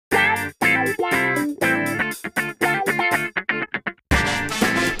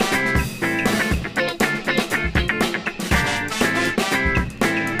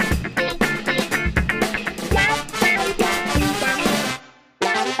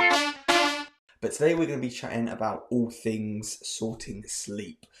But today we're going to be chatting about all things sorting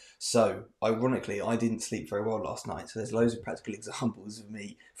sleep. So, ironically, I didn't sleep very well last night, so there's loads of practical examples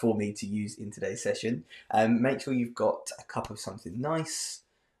for me to use in today's session. Make sure you've got a cup of something nice.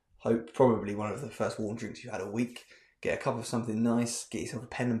 Hope probably one of the first warm drinks you've had all week. Get a cup of something nice. Get yourself a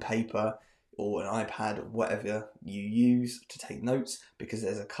pen and paper or an iPad or whatever you use to take notes, because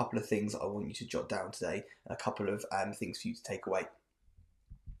there's a couple of things I want you to jot down today and a couple of things for you to take away.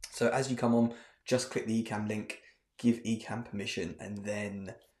 So as you come on, just click the Ecamm link, give Ecamm permission, and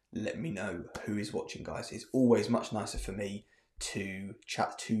then let me know who is watching, guys. It's always much nicer for me to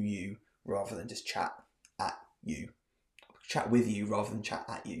chat to you rather than just chat at you. Chat with you rather than chat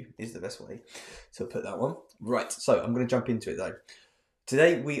at you is the best way to put that one. Right, so I'm going to jump into it though.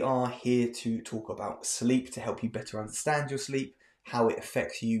 Today we are here to talk about sleep, to help you better understand your sleep, how it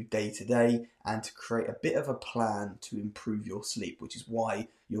affects you day to day, and to create a bit of a plan to improve your sleep, which is why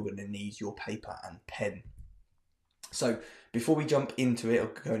you're going to need your paper and pen. So before we jump into it or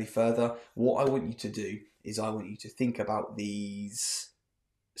go any further, what I want you to do is I want you to think about these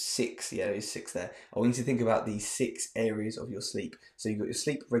six, there's six there. I want you to think about these 6 areas of your sleep. So you've got your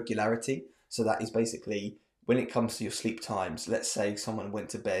sleep regularity. So that is basically when it comes to your sleep times. Let's say someone went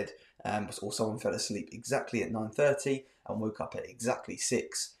to bed or someone fell asleep exactly at 9:30 and woke up at exactly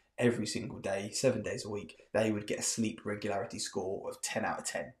 6 every single day, 7 days a week, they would get a sleep regularity score of 10 out of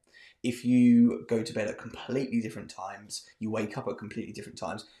 10. If you go to bed at completely different times, you wake up at completely different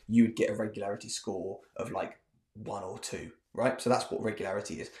times, you would get a regularity score of like 1 or 2, right? So that's what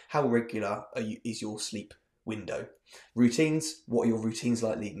regularity is. How regular is your sleep window? Routines, what are your routines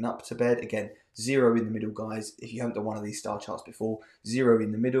like leading up to bed? Again, 0 in the middle, guys. If you haven't done one of these star charts before, 0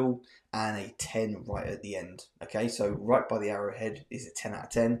 in the middle and a 10 right at the end. Okay, so right by the arrowhead is a 10 out of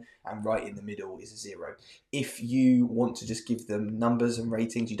 10 and right in the middle is a 0. If you want to just give them numbers and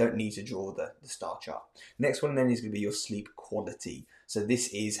ratings, you don't need to draw the star chart. Next one then is going to be your sleep quality. So this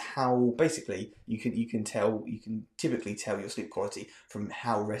is how basically you can typically tell your sleep quality from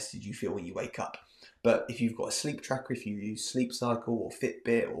how rested you feel when you wake up. But if you've got a sleep tracker, if you use Sleep Cycle or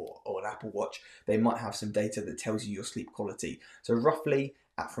Fitbit or an Apple Watch, they might have some data that tells you your sleep quality. So roughly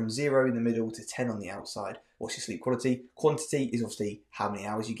from 0 in the middle to 10 on the outside, what's your sleep quality? Quantity is obviously how many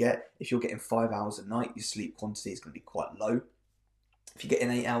hours you get. If you're getting 5 hours a night, your sleep quantity is going to be quite low. If you're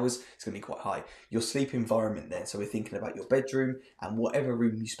getting 8 hours, it's going to be quite high. Your sleep environment then, so we're thinking about your bedroom and whatever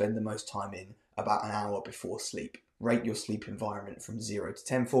room you spend the most time in about an hour before sleep. Rate your sleep environment from 0 to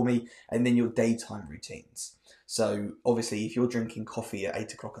 10 for me, and then your daytime routines. So obviously if you're drinking coffee at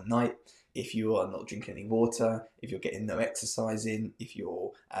 8 o'clock at night, if you are not drinking any water, if you're getting no exercise in, if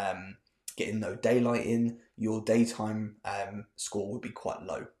you're getting no daylight in, your daytime score would be quite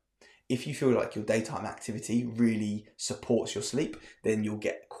low. If you feel like your daytime activity really supports your sleep, then you'll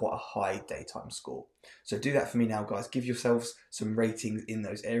get quite a high daytime score. So do that for me now, guys. Give yourselves some ratings in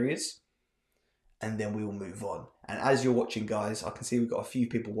those areas, and then we will move on. And as you're watching, guys, I can see we've got a few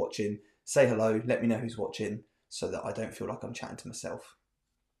people watching. Say hello, let me know who's watching so that I don't feel like I'm chatting to myself.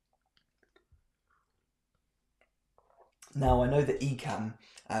 Now, I know that Ecamm,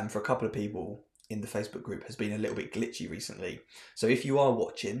 for a couple of people in the Facebook group, has been a little bit glitchy recently. So if you are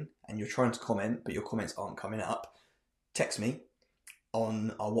watching and you're trying to comment, but your comments aren't coming up, text me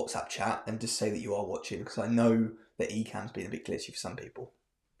on our WhatsApp chat and just say that you are watching, because I know that Ecamm's been a bit glitchy for some people.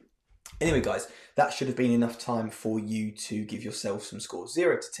 Anyway, guys, that should have been enough time for you to give yourself some scores,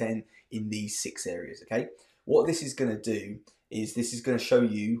 0 to 10 in these 6 areas, okay? What this is going to do is this is going to show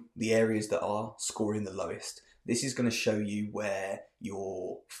you the areas that are scoring the lowest. This is going to show you where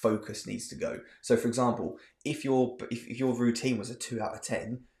your focus needs to go. So for example, if your routine was a 2 out of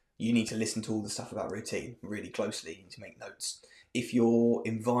 10, you need to listen to all the stuff about routine really closely. You need to make notes. If your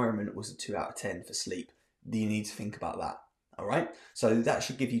environment was a 2 out of 10 for sleep, you need to think about that. All right, so that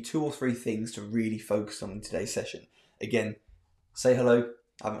should give you 2 or 3 things to really focus on in today's session. Again, say hello.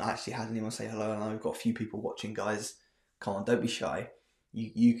 I haven't actually had anyone say hello, and I've got a few people watching, guys. Come on, don't be shy.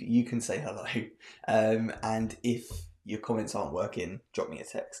 You can say hello. And if your comments aren't working, drop me a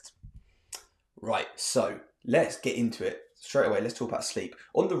text. Right, so let's get into it straight away. Let's talk about sleep.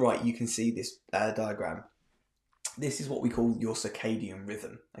 On the right, you can see this diagram. This is what we call your circadian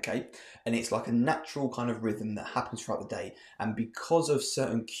rhythm, okay? And it's like a natural kind of rhythm that happens throughout the day. And because of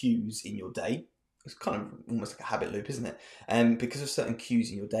certain cues in your day, it's kind of almost like a habit loop, isn't it? And because of certain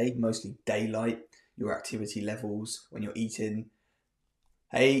cues in your day, mostly daylight, your activity levels, when you're eating.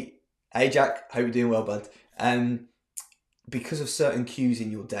 Hey Jack, hope you're doing well, bud. Because of certain cues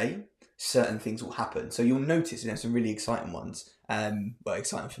in your day, certain things will happen. So you'll notice, some really exciting ones. Well,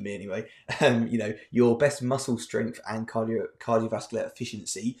 exciting for me anyway. Your best muscle strength and cardiovascular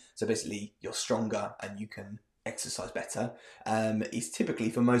efficiency. So basically, you're stronger and you can exercise better. Is typically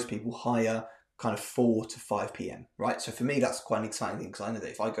for most people higher, kind of 4 to 5 p.m. Right. So for me, that's quite an exciting thing because I know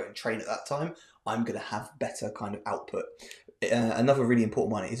that if I go and train at that time, I'm going to have better kind of output. Another really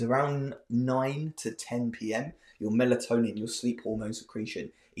important one is around 9 to 10 p.m. Your melatonin, your sleep hormone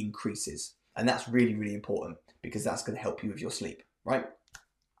secretion increases. And that's really, really important because that's going to help you with your sleep, right?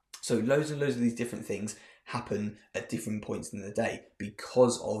 So loads and loads of these different things happen at different points in the day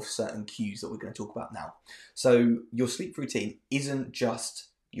because of certain cues that we're going to talk about now. So your sleep routine isn't just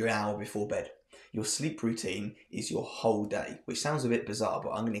your hour before bed. Your sleep routine is your whole day, which sounds a bit bizarre,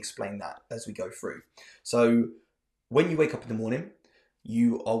 but I'm going to explain that as we go through. So when you wake up in the morning,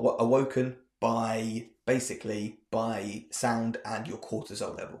 you are awoken by sound and your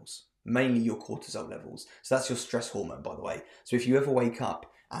cortisol levels, mainly your cortisol levels. So that's your stress hormone, by the way. So if you ever wake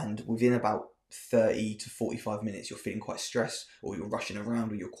up and within about 30 to 45 minutes, you're feeling quite stressed or you're rushing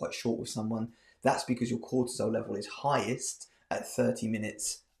around or you're quite short with someone, that's because your cortisol level is highest at 30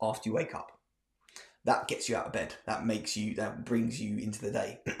 minutes after you wake up. That gets you out of bed. That brings you into the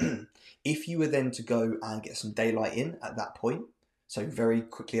day. If you were then to go and get some daylight in at that point, so very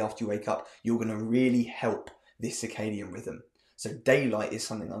quickly after you wake up, you're going to really help this circadian rhythm. So daylight is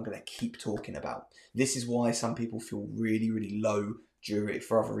something I'm going to keep talking about. This is why some people feel really, really low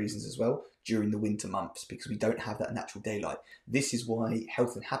for other reasons as well, during the winter months, because we don't have that natural daylight. This is why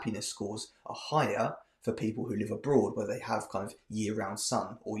health and happiness scores are higher for people who live abroad, where they have kind of year-round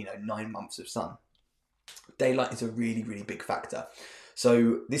sun or 9 months of sun. Daylight is a really, really big factor.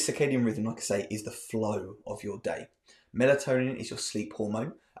 So this circadian rhythm, like I say, is the flow of your day. Melatonin is your sleep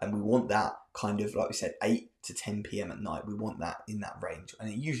hormone, and we want that kind of, like we said, 8 to 10 p.m. at night. We want that in that range, and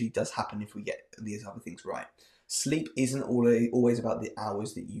it usually does happen if we get these other things right. Sleep isn't always about the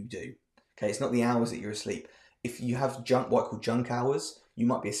hours that you do. Okay, it's not the hours that you're asleep. If you have what I call junk hours, you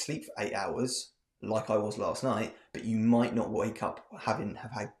might be asleep for 8 hours, like I was last night, but you might not wake up have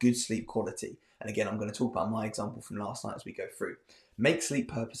had good sleep quality. And again, I'm going to talk about my example from last night as we go through. Make sleep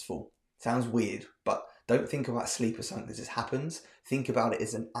purposeful. Sounds weird, but don't think about sleep as something that just happens. Think about it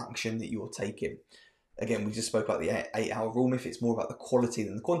as an action that you're taking. Again, we just spoke about the 8-hour rule myth. It's more about the quality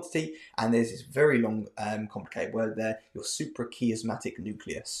than the quantity. And there's this very long, complicated word there, your suprachiasmatic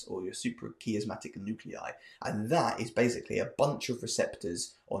nucleus or your suprachiasmatic nuclei. And that is basically a bunch of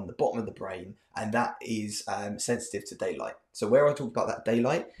receptors on the bottom of the brain. And that is sensitive to daylight. So where I talk about that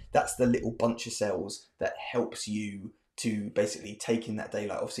daylight, that's the little bunch of cells that helps you to basically take in that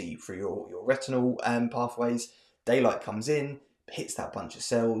daylight, obviously through your retinal pathways. Daylight comes in, hits that bunch of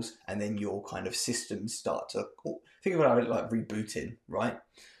cells, and then your kind of systems start to think about it like rebooting, right?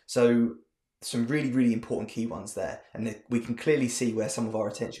 So some really, really important key ones there, and we can clearly see where some of our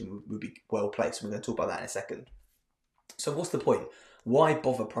attention would be well placed. We're going to talk about that in a second. So what's the point? Why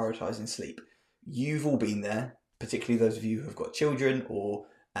bother prioritizing sleep? You've all been there, particularly those of you who have got children or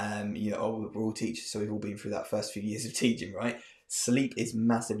we're all teachers, so we've all been through that first few years of teaching, right? Sleep is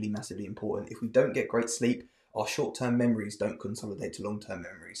massively, massively important. If we don't get great sleep, our short-term memories don't consolidate to long-term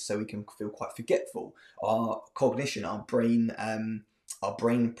memories, so we can feel quite forgetful. Our cognition, our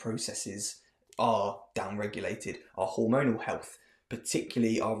brain processes are downregulated. Our hormonal health,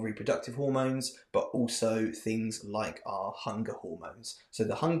 particularly our reproductive hormones, but also things like our hunger hormones. So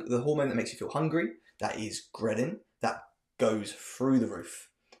the hormone that makes you feel hungry, that is ghrelin, that goes through the roof.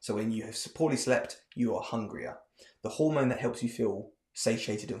 So when you have poorly slept, you are hungrier. The hormone that helps you feel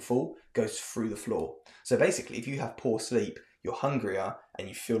satiated and full goes through the floor. So basically, if you have poor sleep, you're hungrier and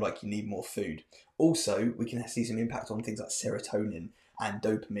you feel like you need more food. Also, we can see some impact on things like serotonin and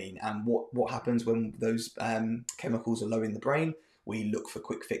dopamine. And what happens when those chemicals are low in the brain? We look for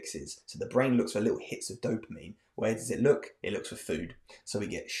quick fixes. So the brain looks for little hits of dopamine. Where does it look? It looks for food. So we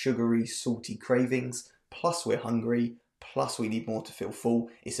get sugary, salty cravings, plus we're hungry, plus we need more to feel full.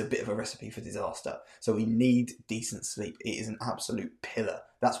 It's a bit of a recipe for disaster. So we need decent sleep. It is an absolute pillar.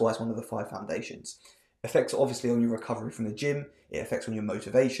 That's why it's one of the 5 foundations. Effects obviously on your recovery from the gym. It affects on your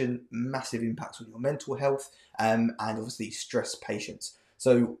motivation, massive impacts on your mental health, and obviously stress patience.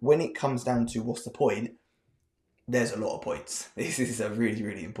 So when it comes down to what's the point, there's a lot of points. This is a really,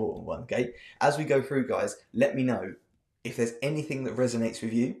 really important one, okay? As we go through, guys, let me know if there's anything that resonates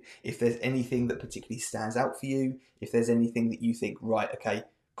with you, if there's anything that particularly stands out for you, if there's anything that you think, right, okay,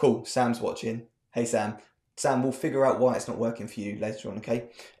 cool, Sam's watching. Hey, Sam, we'll figure out why it's not working for you later on, okay?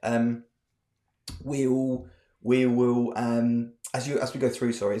 We will as we go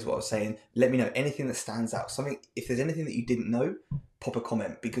through, sorry, is what I was saying, let me know anything that stands out. If there's anything that you didn't know, pop a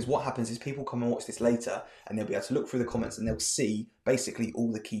comment, because what happens is people come and watch this later and they'll be able to look through the comments and they'll see basically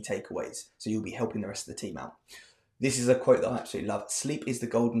all the key takeaways. So you'll be helping the rest of the team out. This is a quote that I absolutely love. Sleep is the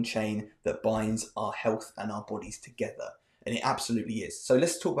golden chain that binds our health and our bodies together. And it absolutely is. So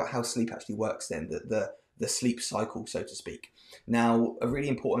let's talk about how sleep actually works then, the sleep cycle, so to speak. Now, a really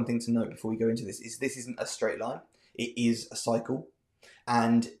important thing to note before we go into this isn't a straight line. It is a cycle.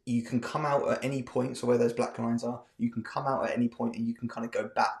 And you can come out at any point, so where those black lines are, you can come out at any point and you can kind of go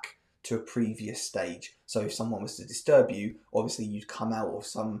back to a previous stage. So if someone was to disturb you, obviously you'd come out of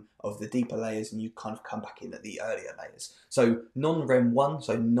some of the deeper layers and you'd kind of come back in at the earlier layers. So non-REM 1,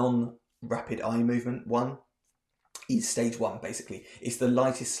 so non-rapid eye movement 1, is stage 1 basically. It's the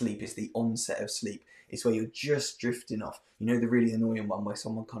lightest sleep, it's the onset of sleep. It's where you're just drifting off. You know, the really annoying one where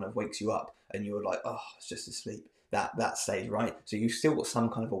someone kind of wakes you up and you're like, oh, it's just asleep. That stage, right? So you've still got some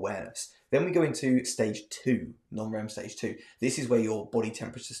kind of awareness. Then we go into stage 2, non-REM stage 2. This is where your body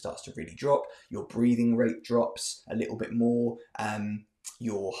temperature starts to really drop, your breathing rate drops a little bit more,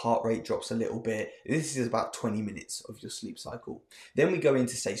 your heart rate drops a little bit. This is about 20 minutes of your sleep cycle. Then we go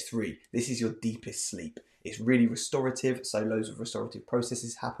into stage 3. This is your deepest sleep. It's really restorative, so loads of restorative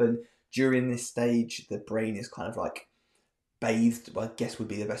processes happen. During this stage, the brain is kind of like bathed, I guess would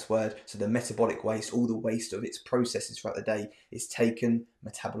be the best word. So the metabolic waste, all the waste of its processes throughout the day is taken,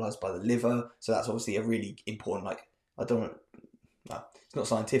 metabolized by the liver. So that's obviously a really important, like, it's not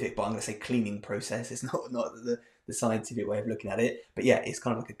scientific, but I'm going to say cleaning process. It's not the scientific way of looking at it. But yeah, it's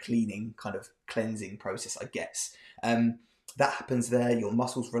kind of like a cleaning, kind of cleansing process, I guess. That happens there, your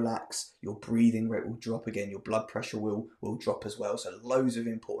muscles relax, your breathing rate will drop again, your blood pressure will drop as well. So loads of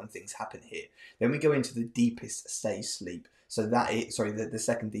important things happen here. Then we go into the deepest stage sleep. So the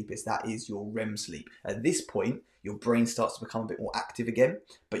second deepest, that is your REM sleep. At this point, your brain starts to become a bit more active again,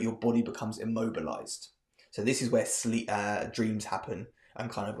 but your body becomes immobilized. So this is where sleep dreams happen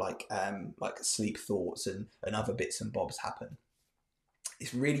and kind of like sleep thoughts and other bits and bobs happen.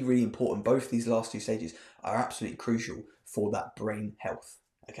 It's really, really important. Both these last 2 stages are absolutely crucial for that brain health.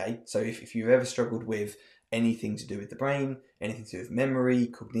 Okay, so if you've ever struggled with anything to do with the brain, anything to do with memory,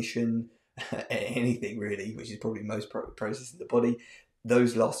 cognition, anything really, which is probably most process in the body,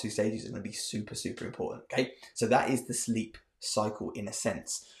 those last 2 stages are going to be super, super important. Okay, so that is the sleep cycle in a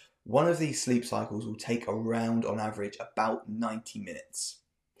sense. One of these sleep cycles will take around, on average, about 90 minutes.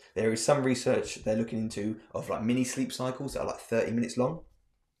 There is some research they're looking into of like mini sleep cycles that are like 30 minutes long,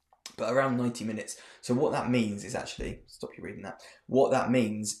 but around 90 minutes. So what that means is actually, stop you reading that. What that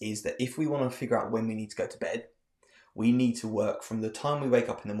means is that if we want to figure out when we need to go to bed, we need to work from the time we wake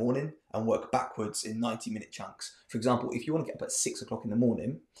up in the morning and work backwards in 90-minute chunks. For example, if you want to get up at 6 o'clock in the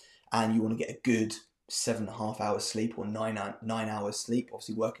morning and you want to get a good 7.5 hours sleep or 9 hours sleep,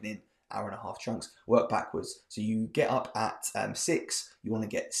 obviously working in 1.5-hour chunks, work backwards. So you get up at 6, you want to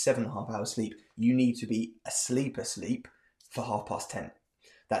get 7.5 hours sleep. You need to be asleep for 10:30.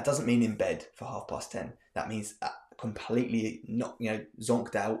 That doesn't mean in bed for 10:30. That means completely not,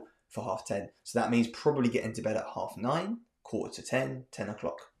 zonked out for 10:30. So that means probably getting to bed at 9:30, 9:45, 10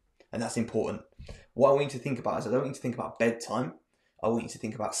 o'clock. And that's important. What I want you to think about is I don't want you to think about bedtime. I want you to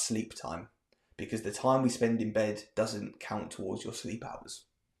think about sleep time, because the time we spend in bed doesn't count towards your sleep hours.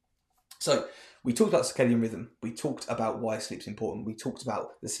 So we talked about circadian rhythm. We talked about why sleep's important. We talked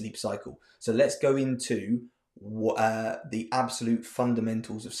about the sleep cycle. So let's go into the absolute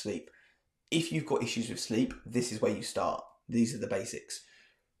fundamentals of sleep. If you've got issues with sleep, this is where you start. These are the basics.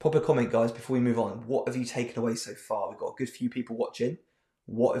 Pop a comment, guys, before we move on. What have you taken away so far? We've got a good few people watching.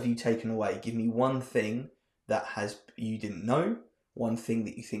 What have you taken away? Give me one thing that you didn't know, one thing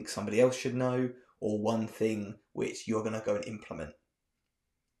that you think somebody else should know, or one thing which you're going to go and implement.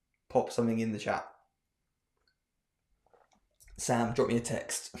 Pop something in the chat. Sam, drop me a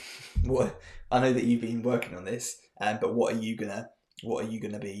text. I know that you've been working on this, but what are you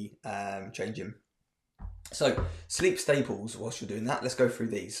gonna be changing? So sleep staples. Whilst you're doing that, let's go through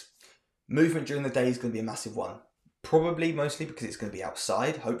these. Movement during the day is going to be a massive one. Probably mostly because it's going to be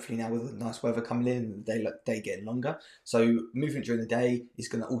outside. Hopefully now with the nice weather coming in and the day getting longer. So movement during the day is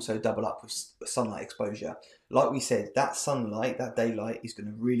going to also double up with sunlight exposure. Like we said, that sunlight, that daylight is going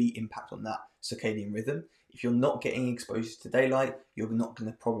to really impact on that circadian rhythm. If you're not getting exposure to daylight, you're not going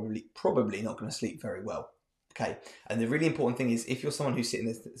to probably not going to sleep very well. Okay, and the really important thing is if you're someone who's sitting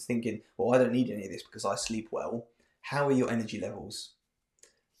there thinking, well, I don't need any of this because I sleep well, how are your energy levels?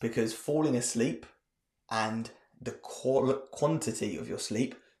 Because falling asleep and the quantity of your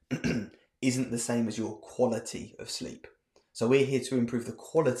sleep isn't the same as your quality of sleep. So we're here to improve the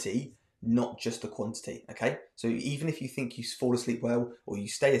quality, not just the quantity, okay? So even if you think you fall asleep well or you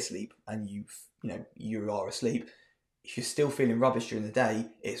stay asleep and you are asleep, If you're still feeling rubbish during the day,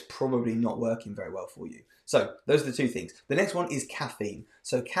 it's probably not working very well for you. So those are the two things. The next one is caffeine.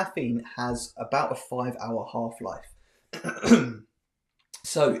 So caffeine has about a 5-hour half-life.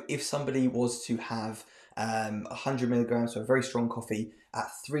 So if somebody was to have 100 milligrams, so a very strong coffee at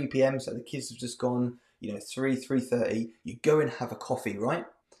 3 p.m, so the kids have just gone, 3:30, you go and have a coffee, right?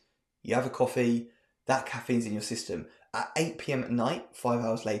 You have a coffee, that caffeine's in your system. At 8 p.m. at night, 5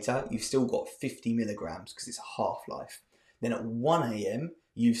 hours later, you've still got 50 milligrams because it's a half-life. Then at 1 a.m,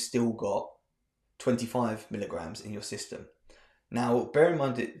 you've still got 25 milligrams in your system. Now, bear in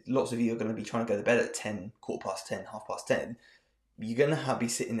mind that lots of you are going to be trying to go to bed at 10, 10:15, 10:30. You're going to be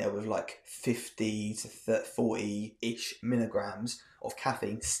sitting there with like 50 to 40-ish milligrams of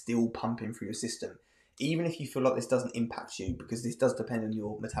caffeine still pumping through your system. Even if you feel like this doesn't impact you, because this does depend on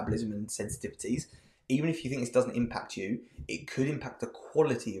your metabolism and sensitivities, even if you think this doesn't impact you, it could impact the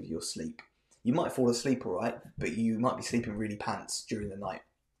quality of your sleep. You might fall asleep all right, but you might be sleeping really pants during the night.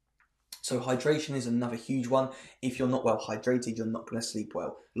 So hydration is another huge one. If you're not well hydrated, you're not going to sleep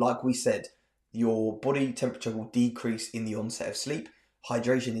well. Like we said, your body temperature will decrease in the onset of sleep.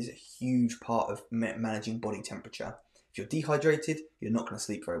 Hydration is a huge part of managing body temperature. If you're dehydrated, you're not going to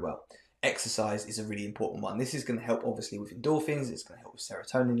sleep very well. Exercise is a really important one. This is going to help obviously with endorphins, it's going to help with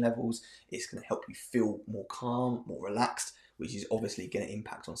serotonin levels, it's going to help you feel more calm, more relaxed, which is obviously going to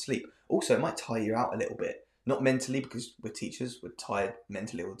impact on sleep. Also, it might tire you out a little bit. Not mentally, because we're teachers, we're tired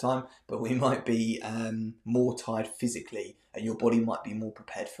mentally all the time, but we might be more tired physically, and your body might be more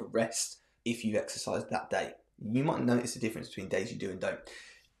prepared for rest if you've exercised that day. You might notice the difference between days you do and don't.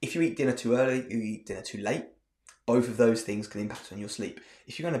 If you eat dinner too early, you eat dinner too late, both of those things can impact on your sleep.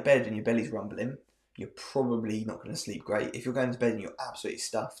 If you're going to bed and your belly's rumbling, you're probably not going to sleep great. If you're going to bed and you're absolutely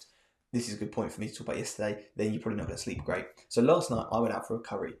stuffed, this is a good point for me to talk about yesterday, then you're probably not going to sleep great. So last night I went out for a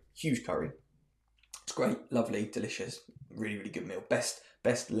curry, huge curry. It's great, lovely, delicious, really, really good meal. Best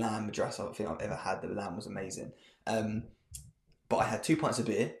lamb madras I think I've ever had. The lamb was amazing. But I had 2 pints of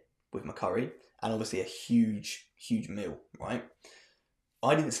beer with my curry and obviously a huge meal, right?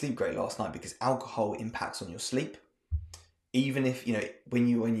 I didn't sleep great last night because alcohol impacts on your sleep. Even if, when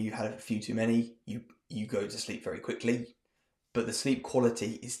you had a few too many, you go to sleep very quickly, but the sleep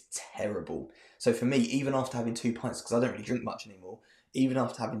quality is terrible. So for me, even after having 2 pints, because I don't really drink much anymore, even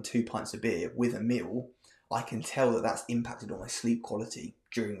after having 2 pints of beer with a meal, I can tell that that's impacted on my sleep quality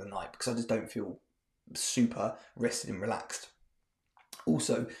during the night because I just don't feel super rested and relaxed.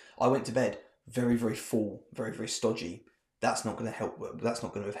 Also, I went to bed very, very full, very, very stodgy. That's not going to help. That's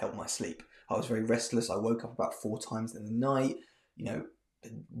not going to have helped my sleep. I was very restless. I woke up about 4 times in the night.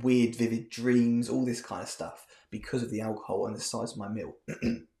 Weird, vivid dreams, all this kind of stuff because of the alcohol and the size of my meal.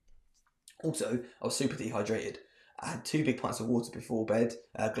 Also, I was super dehydrated. I had 2 big pints of water before bed,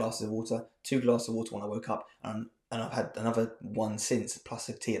 glasses of water, 2 glasses of water when I woke up, and I've had another one since, plus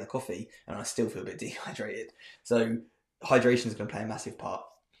a tea and a coffee, and I still feel a bit dehydrated. So hydration is going to play a massive part.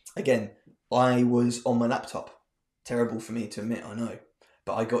 Again, I was on my laptop. Terrible for me to admit, I know.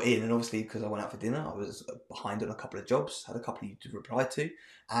 But I got in, and obviously because I went out for dinner, I was behind on a couple of jobs, had a couple to reply to,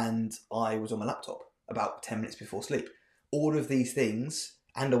 and I was on my laptop about 10 minutes before sleep. All of these things,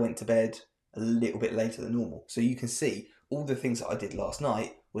 and I went to bed a little bit later than normal. So you can see all the things that I did last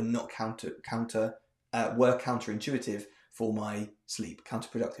night were not were counterintuitive for my sleep,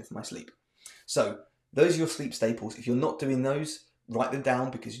 counterproductive for my sleep. So those are your sleep staples. If you're not doing those, write them down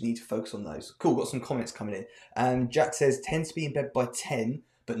because you need to focus on those. Cool, got some comments coming in. Jack says, tends to be in bed by 10,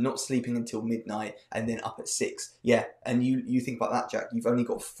 but not sleeping until midnight and then up at 6. Yeah, and you think about that, Jack. You've only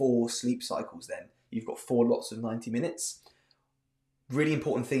got 4 sleep cycles then. You've got 4 lots of 90 minutes. Really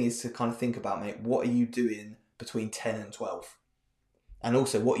important thing is to kind of think about, mate, what are you doing between 10 and 12? And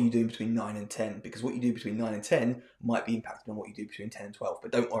also, what are you doing between 9 and 10? Because what you do between 9 and 10 might be impacted on what you do between 10 and 12.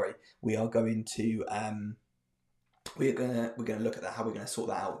 But don't worry, we are going to... we're gonna look at that, how we're gonna sort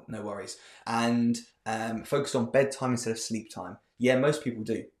that out. No worries. And focus on bedtime instead of sleep time. Yeah, most people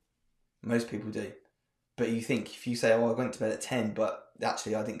do. But you think if you say, "Oh, I went to bed at 10, but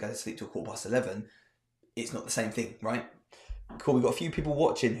actually I didn't go to sleep till 11:15," it's not the same thing, right? Cool. We've got a few people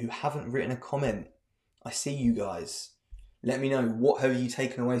watching who haven't written a comment. I see you guys. Let me know, what have you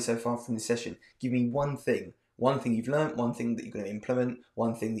taken away so far from this session? Give me one thing you've learned, one thing that you're going to implement,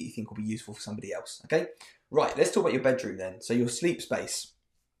 one thing that you think will be useful for somebody else. Okay. Right, let's talk about your bedroom then. So your sleep space,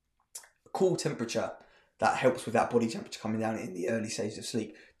 cool temperature, that helps with that body temperature coming down in the early stages of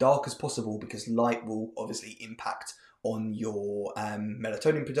sleep. Dark as possible because light will obviously impact on your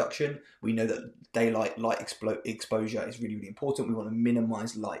melatonin production. We know that daylight light exposure is really, really important. We want to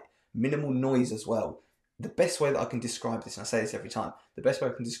minimize light, minimal noise as well. The best way that I can describe this, and I say this every time, the best way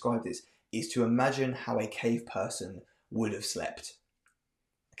I can describe this is to imagine how a cave person would have slept.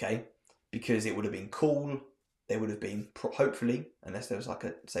 Okay, because it would have been cool. They would have been, hopefully, unless there was like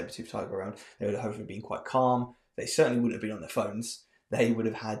a saber-toothed tiger around, they would have hopefully been quite calm. They certainly wouldn't have been on their phones. They would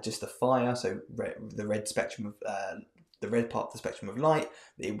have had just the fire, so the red spectrum of the red part of the spectrum of light.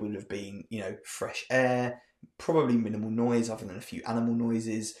 It would have been, you know, fresh air, probably minimal noise other than a few animal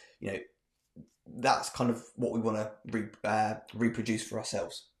noises. You know, that's kind of what we want to reproduce for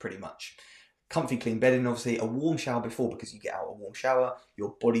ourselves, pretty much. Comfy, clean bedding, obviously. A warm shower before, because you get out a warm shower,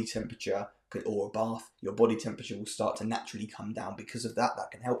 your body temperature, or a bath, your body temperature will start to naturally come down because of that.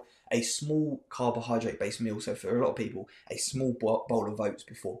 That can help. A small carbohydrate-based meal, so for a lot of people, a small bowl of oats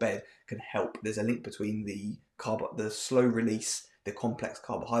before bed can help. There's a link between the slow release, the complex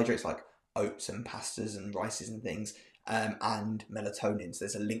carbohydrates like oats and pastas and rices and things, and melatonin. So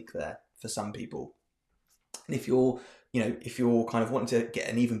there's a link there for some people. And if you're kind of wanting to get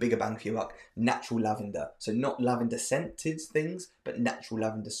an even bigger bang for your buck, natural lavender. So not lavender scented things, but natural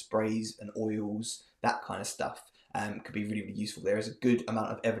lavender sprays and oils, that kind of stuff, could be really, really useful. There is a good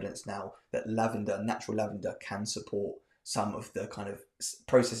amount of evidence now that natural lavender, can support some of the kind of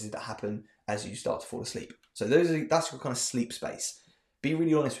processes that happen as you start to fall asleep. So that's your kind of sleep space. Be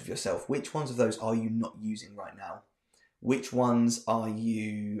really honest with yourself. Which ones of those are you not using right now? Which ones are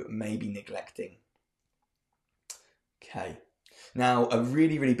you maybe neglecting? Okay. Now, a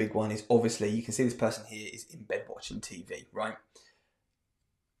really, really big one is, obviously, you can see this person here is in bed watching TV, right?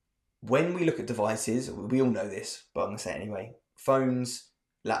 When we look at devices, we all know this, but I'm going to say it anyway. Phones,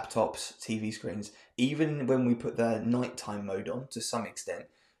 laptops, TV screens, even when we put the nighttime mode on, to some extent,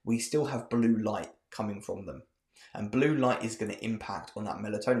 we still have blue light coming from them. And blue light is going to impact on that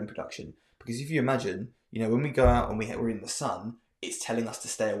melatonin production. Because if you imagine, you know, when we go out and we're in the sun, it's telling us to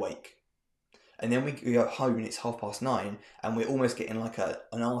stay awake. And then we go home and it's 9:30 and we're almost getting like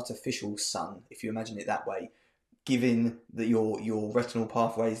an artificial sun, if you imagine it that way, giving that your retinal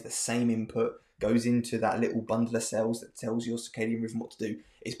pathways the same input, goes into that little bundle of cells that tells your circadian rhythm what to do.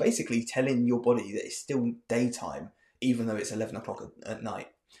 It's basically telling your body that it's still daytime, even though it's 11 o'clock at night.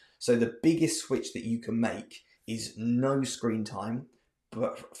 So the biggest switch that you can make is no screen time,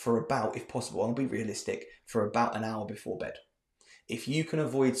 but for about, if possible, I'll be realistic, for about an hour before bed. If you can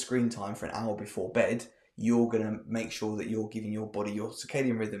avoid screen time for an hour before bed, you're going to make sure that you're giving your body, your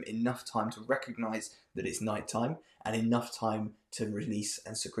circadian rhythm, enough time to recognize that it's nighttime and enough time to release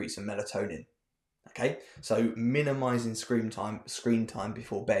and secrete some melatonin. Okay, so minimizing screen time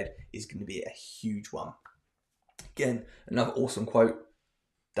before bed is going to be a huge one. Again, another awesome quote,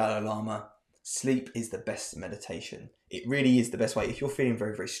 Dalai Lama: sleep is the best meditation. It really is the best way. If you're feeling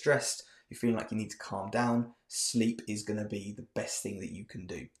very, very stressed, you're feeling like you need to calm down, sleep is going to be the best thing that you can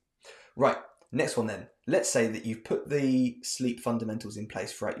do. Right, next one then. Let's say that you've put the sleep fundamentals in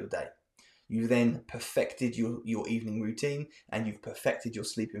place throughout your day. You've then perfected your evening routine and you've perfected your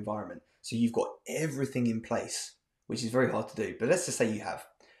sleep environment. So you've got everything in place, which is very hard to do. But let's just say you have,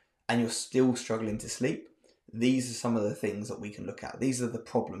 and you're still struggling to sleep. These are some of the things that we can look at. These are the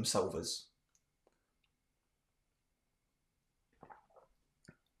problem solvers.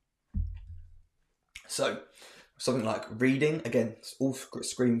 So something like reading, again, it's all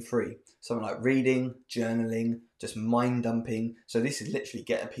screen free. Something like reading, journaling, just mind dumping. So this is literally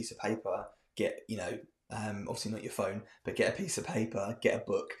get a piece of paper, get, obviously not your phone, but get a piece of paper, get a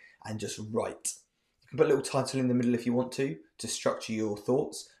book and just write. You can put a little title in the middle if you want to structure your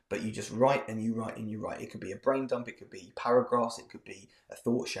thoughts, but you just write and you write and you write. It could be a brain dump, it could be paragraphs, it could be a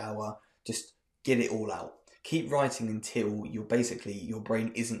thought shower. Just get it all out. Keep writing until your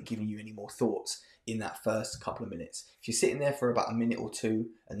brain isn't giving you any more thoughts in that first couple of minutes. If you're sitting there for about a minute or two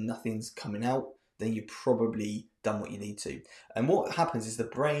and nothing's coming out, then you've probably done what you need to. And what happens is the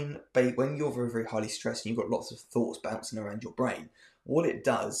brain, when you're very, very highly stressed and you've got lots of thoughts bouncing around your brain, what it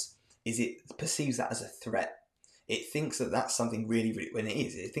does is it perceives that as a threat. It thinks that that's something really, really, when it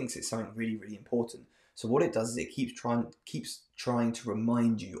is, it thinks it's something really, really important. So what it does is it keeps trying to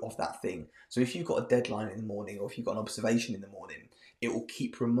remind you of that thing. So if you've got a deadline in the morning or if you've got an observation in the morning, it will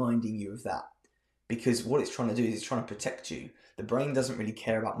keep reminding you of that. Because what it's trying to do is it's trying to protect you. The brain doesn't really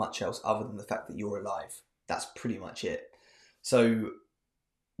care about much else other than the fact that you're alive. That's pretty much it. So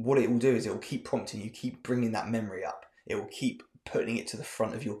what it will do is it will keep prompting you, keep bringing that memory up. It will keep putting it to the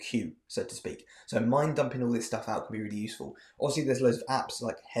front of your queue, so to speak. So mind dumping all this stuff out can be really useful. Obviously, there's loads of apps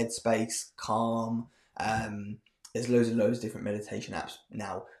like Headspace, Calm. There's loads of different meditation apps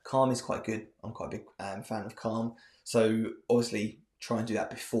now. Calm is quite good. I'm quite a big fan of Calm. So obviously, try and do that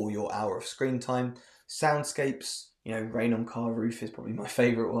before your hour of screen time. Soundscapes, Rain on Car Roof is probably my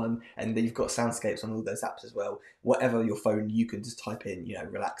favourite one. And then you've got soundscapes on all those apps as well. Whatever your phone, you can just type in,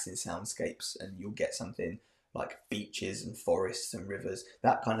 relaxing soundscapes and you'll get something like beaches and forests and rivers.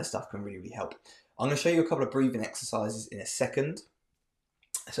 That kind of stuff can really, really help. I'm going to show you a couple of breathing exercises in a second.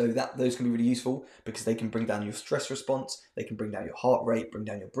 So those can be really useful because they can bring down your stress response, they can bring down your heart rate, bring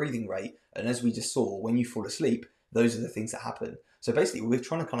down your breathing rate. And as we just saw, when you fall asleep, those are the things that happen. So basically, we're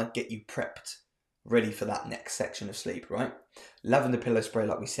trying to kind of get you prepped, ready for that next section of sleep, right? Lavender pillow spray,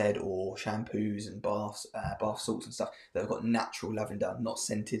 like we said, or shampoos and bath salts and stuff that have got natural lavender, not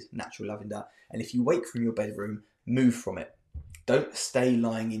scented, natural lavender. And if you wake from your bedroom, move from it. Don't stay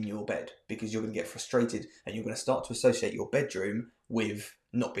lying in your bed because you're going to get frustrated and you're going to start to associate your bedroom with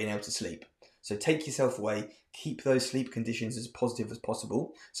not being able to sleep. So take yourself away, keep those sleep conditions as positive as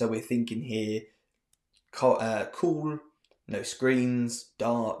possible. So we're thinking here, cool, no screens,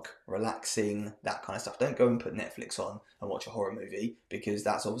 dark, relaxing, that kind of stuff. Don't go and put Netflix on and watch a horror movie because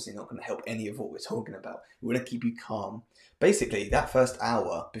that's obviously not going to help any of what we're talking about. We want to keep you calm. Basically, that first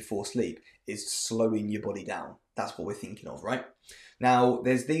hour before sleep is slowing your body down. That's what we're thinking of, right? Now,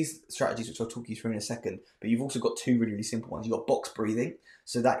 there's these strategies which I'll talk you through in a second, but you've also got two really, really simple ones. You've got box breathing.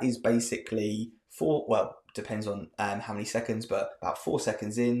 So that is basically depends on how many seconds, but about 4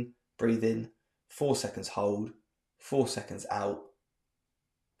 seconds in, breathe in, 4 seconds hold, 4 seconds out,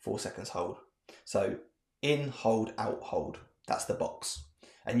 4 seconds hold. So in, hold, out, hold. That's the box.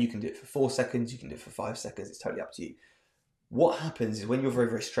 And you can do it for 4 seconds, you can do it for 5 seconds, it's totally up to you. What happens is when you're very,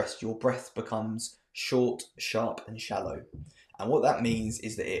 very stressed, your breath becomes short, sharp, and shallow. And what that means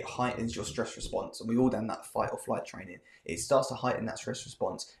is that it heightens your stress response. And we've all done that fight or flight training. It starts to heighten that stress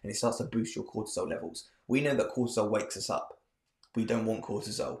response and it starts to boost your cortisol levels. We know that cortisol wakes us up. We don't want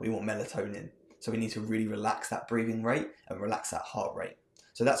cortisol, we want melatonin. So we need to really relax that breathing rate and relax that heart rate.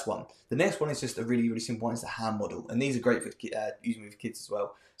 So that's one. The next one is just a really, really simple one. It's the hand model. And these are great for using with kids as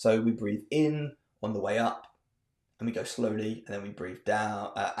well. So we breathe in on the way up and we go slowly, and then we breathe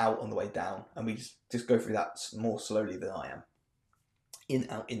down, out on the way down. And we just go through that more slowly than I am. In,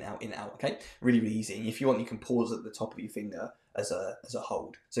 out, in, out, in, out, okay? Really, really easy. And if you want, you can pause at the top of your finger as a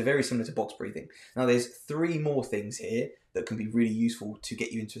hold. So very similar to box breathing. Now there's 3 more things here that can be really useful to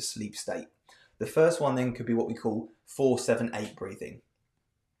get you into a sleep state. The first one then could be what we call 4-7-8 breathing.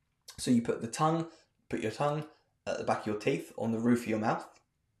 So you put your tongue at the back of your teeth on the roof of your mouth.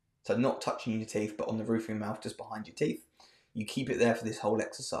 So not touching your teeth, but on the roof of your mouth, just behind your teeth. You keep it there for this whole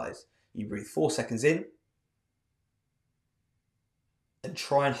exercise. You breathe 4 seconds in and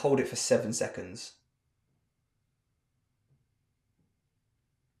try and hold it for 7 seconds.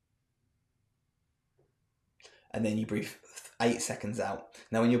 And then you breathe 8 seconds out.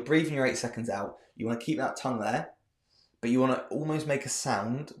 Now when you're breathing your 8 seconds out, you want to keep that tongue there, but you want to almost make a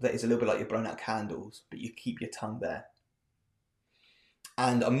sound that is a little bit like you're blowing out candles, but you keep your tongue there.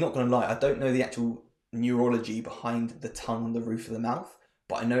 And I'm not going to lie, I don't know the actual neurology behind the tongue on the roof of the mouth,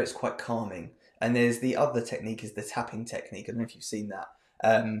 but I know it's quite calming. And there's the other technique is the tapping technique. I don't know if you've seen that,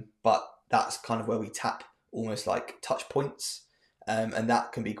 but that's kind of where we tap almost like touch points. And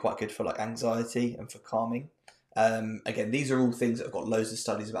that can be quite good for like anxiety and for calming. Again, these are all things that have got loads of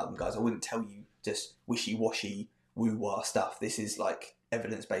studies about them, guys. I wouldn't tell you just wishy-washy, woo-wah stuff. This is like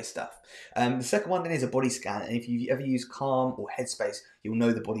evidence-based stuff. The second one then is a body scan, and if you ever use Calm or Headspace, you'll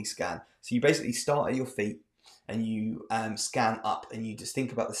know the body scan. So you basically start at your feet and you scan up and you just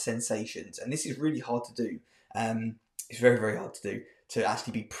think about the sensations. And this is really hard to do. It's very, very hard to do, to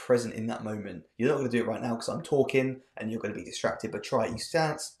actually be present in that moment. You're not going to do it right now because I'm talking and you're going to be distracted, but try it. You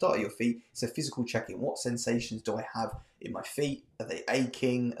start at your feet. It's a physical check-in. What sensations do I have in my feet? Are they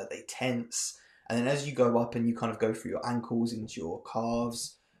aching? Are they tense? And then as you go up and you kind of go through your ankles, into your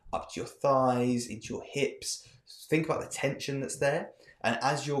calves, up to your thighs, into your hips, think about the tension that's there. And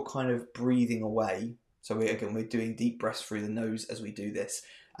as you're kind of breathing away, so we're doing deep breaths through the nose as we do this.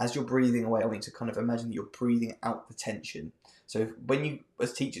 As you're breathing away, I want you to kind of imagine that you're breathing out the tension. So when you,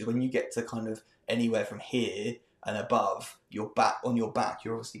 as teachers, when you get to kind of anywhere from here and above, your back,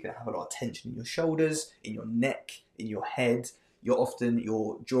 you're obviously going to have a lot of tension in your shoulders, in your neck, in your head. Your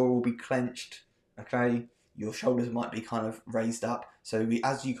jaw will be clenched, okay? Your shoulders might be kind of raised up. So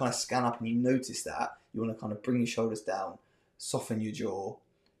as you kind of scan up and you notice that, you want to kind of bring your shoulders down, soften your jaw,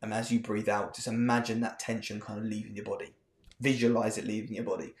 and as you breathe out, just imagine that tension kind of leaving your body. Visualize it leaving your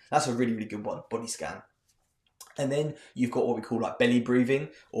body. That's a really, really good one, body scan. And then you've got what we call like belly breathing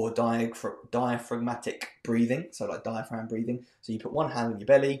or diaphragmatic breathing. So like diaphragm breathing. So you put one hand on your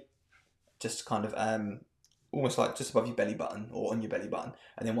belly, just kind of almost like just above your belly button or on your belly button,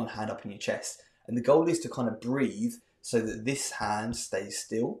 and then one hand up in your chest. And the goal is to kind of breathe so that this hand stays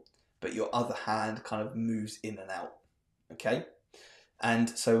still, but your other hand kind of moves in and out. Okay?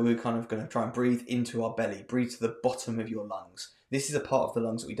 And so we're kind of going to try and breathe into our belly, breathe to the bottom of your lungs. This is a part of the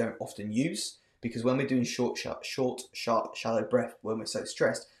lungs that we don't often use because when we're doing short, sharp, shallow breath, when we're so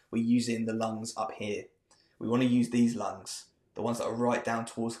stressed, we're using the lungs up here. We want to use these lungs, the ones that are right down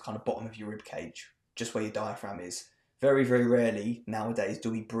towards the kind of bottom of your rib cage, just where your diaphragm is. Very, very rarely nowadays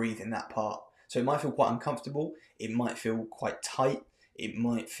do we breathe in that part. So it might feel quite uncomfortable. It might feel quite tight. It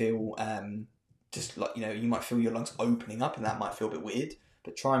might feel just like, you might feel your lungs opening up, and that might feel a bit weird,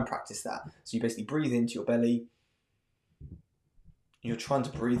 but try and practice that. So you basically breathe into your belly. You're trying to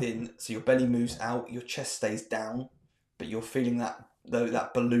breathe in, so your belly moves out, your chest stays down, but you're feeling that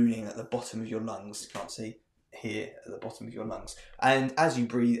ballooning at the bottom of your lungs. You can't see here at the bottom of your lungs. And as you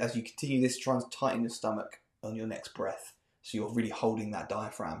breathe, as you continue this, try and tighten your stomach on your next breath. So you're really holding that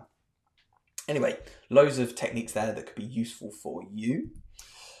diaphragm. Anyway, loads of techniques there that could be useful for you.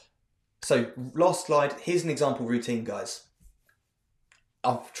 So last slide, here's an example routine, guys.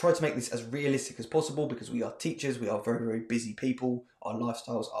 I've tried to make this as realistic as possible because we are teachers, we are very, very busy people, our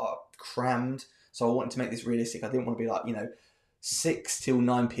lifestyles are crammed, so I wanted to make this realistic. I didn't want to be like, 6 till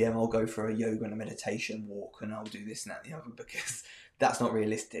 9 p.m. I'll go for a yoga and a meditation walk and I'll do this and that and the other, because that's not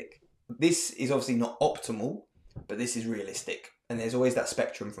realistic. This is obviously not optimal, but this is realistic. And there's always that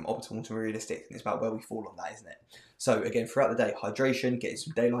spectrum from optimal to realistic, and it's about where we fall on that, isn't it? So again, throughout the day, hydration, getting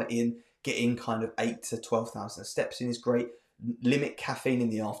some daylight in, getting kind of 8 to 12,000 steps in is great. Limit caffeine in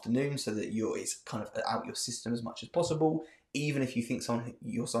the afternoon so that it's kind of out your system as much as possible. Even if you think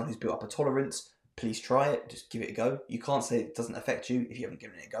you're someone who's built up a tolerance, please try it. Just give it a go. You can't say it doesn't affect you if you haven't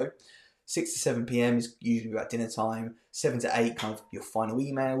given it a go. 6 to 7 p.m. is usually about dinner time. 7 to 8, kind of your final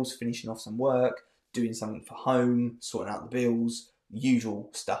emails, finishing off some work, doing something for home, sorting out the bills, usual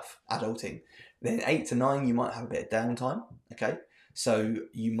stuff, adulting. Then 8 to 9, you might have a bit of downtime, okay? So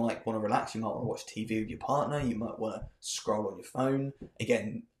you might want to relax, you might want to watch TV with your partner, you might want to scroll on your phone.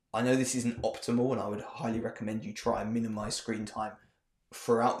 Again, I know this isn't optimal, and I would highly recommend you try and minimize screen time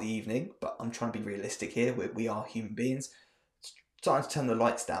throughout the evening, but I'm trying to be realistic here. We are human beings. Starting to turn the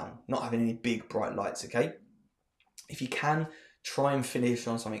lights down, not having any big bright lights, okay? If you can, try and finish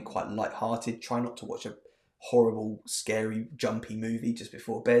on something quite light-hearted. Try not to watch a horrible, scary, jumpy movie just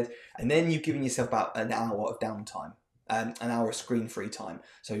before bed. And then you've given yourself about an hour of downtime, an hour of screen-free time.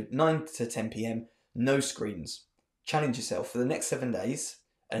 So 9 to 10 p.m, no screens. Challenge yourself for the next 7 days.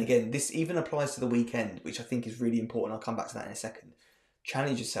 And again, this even applies to the weekend, which I think is really important. I'll come back to that in a second.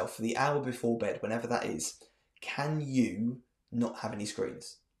 Challenge yourself for the hour before bed, whenever that is. Can you not have any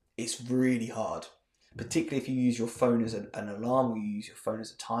screens? It's really hard, particularly if you use your phone as an alarm, or you use your phone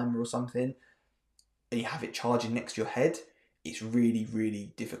as a timer or something, and you have it charging next to your head. It's really,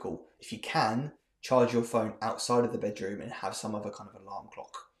 really difficult. If you can, charge your phone outside of the bedroom and have some other kind of alarm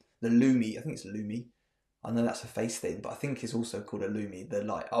clock. The Lumi, I think it's Lumi. I know that's a face thing, but I think it's also called a Lumi, the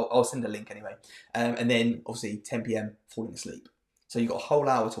light. I'll send a link anyway. And then obviously 10 p.m, falling asleep. So you've got a whole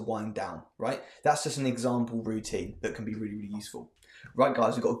hour to wind down, right? That's just an example routine that can be really, really useful. Right,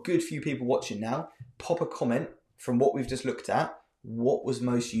 guys, we've got a good few people watching now. Pop a comment from what we've just looked at. What was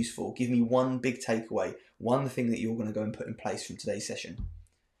most useful? Give me one big takeaway, one thing that you're going to go and put in place from today's session.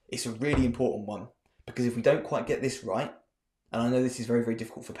 It's a really important one, because if we don't quite get this right, and I know this is very, very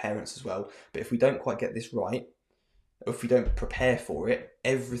difficult for parents as well, but if we don't quite get this right, or if we don't prepare for it,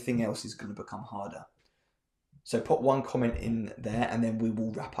 everything else is going to become harder. So put one comment in there and then we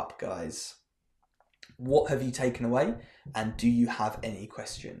will wrap up, guys. What have you taken away, and do you have any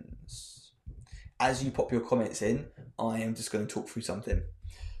questions? As you pop your comments in, I am just going to talk through something.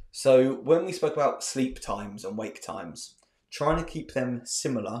 So when we spoke about sleep times and wake times, trying to keep them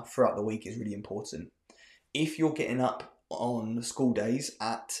similar throughout the week is really important. If you're getting up on school days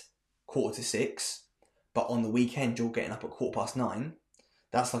at 5:45, but on the weekend you're getting up at 9:15,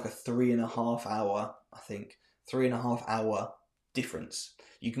 that's like a 3.5 hour, I think, 3.5 hour difference.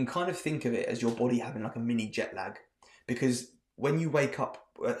 You can kind of think of it as your body having like a mini jet lag, because when you wake up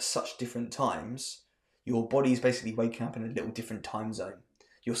at such different times, your body is basically waking up in a little different time zone.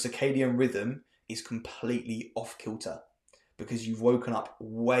 Your circadian rhythm is completely off kilter because you've woken up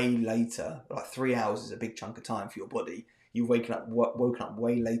way later. Like 3 hours is a big chunk of time for your body. You've woken up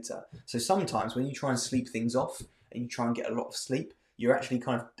way later. So sometimes when you try and sleep things off and you try and get a lot of sleep, you're actually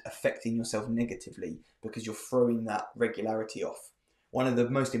kind of affecting yourself negatively because you're throwing that regularity off. One of the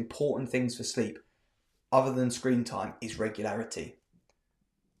most important things for sleep, other than screen time, is regularity.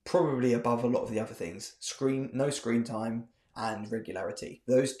 Probably above a lot of the other things. No screen time and regularity.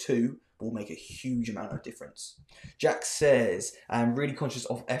 Those two will make a huge amount of difference. Jack says, I'm really conscious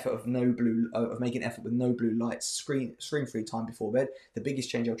of making effort with no blue lights, screen-free time before bed. The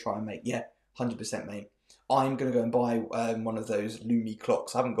biggest change I'll try and make. Yeah, 100%, mate. I'm going to go and buy one of those Lumi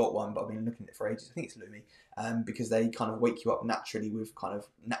clocks. I haven't got one, but I've been looking at it for ages. I think it's Lumi. because they kind of wake you up naturally with kind of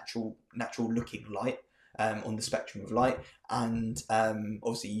natural looking light on the spectrum of light. And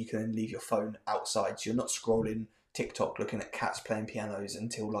obviously you can leave your phone outside, so you're not scrolling TikTok looking at cats playing pianos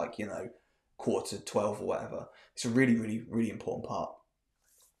until 11:45 or whatever. It's a really, really, really important part.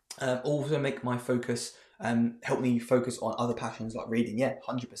 Also make my focus, help me focus on other passions like reading. Yeah,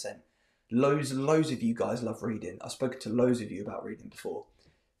 100%. Loads of you guys love reading. I've spoken to loads of you about reading before.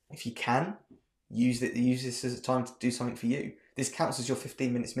 If you can, use this as a time to do something for you. This counts as your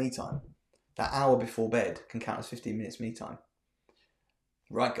 15 minutes me time. That hour before bed can count as 15 minutes me time.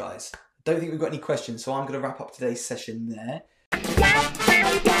 Right, guys. Don't think we've got any questions, so I'm going to wrap up today's session there.